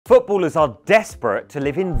footballers are desperate to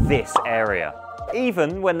live in this area,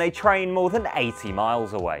 even when they train more than 80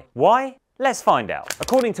 miles away. Why? Let's find out.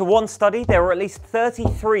 According to one study, there were at least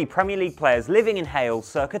 33 Premier League players living in Hale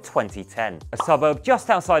circa 2010, a suburb just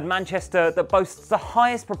outside Manchester that boasts the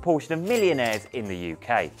highest proportion of millionaires in the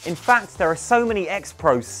UK. In fact, there are so many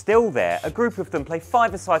ex-pros still there, a group of them play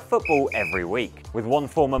five-a-side football every week, with one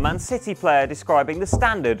former Man City player describing the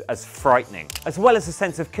standard as frightening. As well as a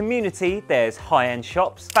sense of community, there's high-end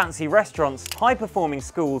shops, fancy restaurants, high-performing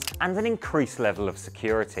schools, and an increased level of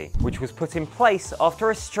security, which was put in place after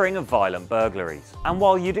a string of violent burglaries. And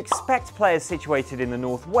while you'd expect players situated in the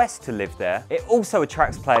northwest to live there, it also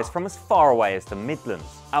attracts players from as far away as the Midlands.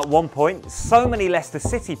 At one point, so many Leicester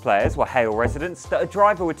City players were Hale residents that a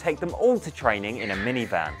driver would take them all to training in a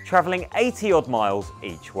minivan, travelling 80 odd miles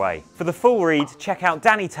each way. For the full read, check out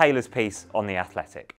Danny Taylor's piece on The Athletic.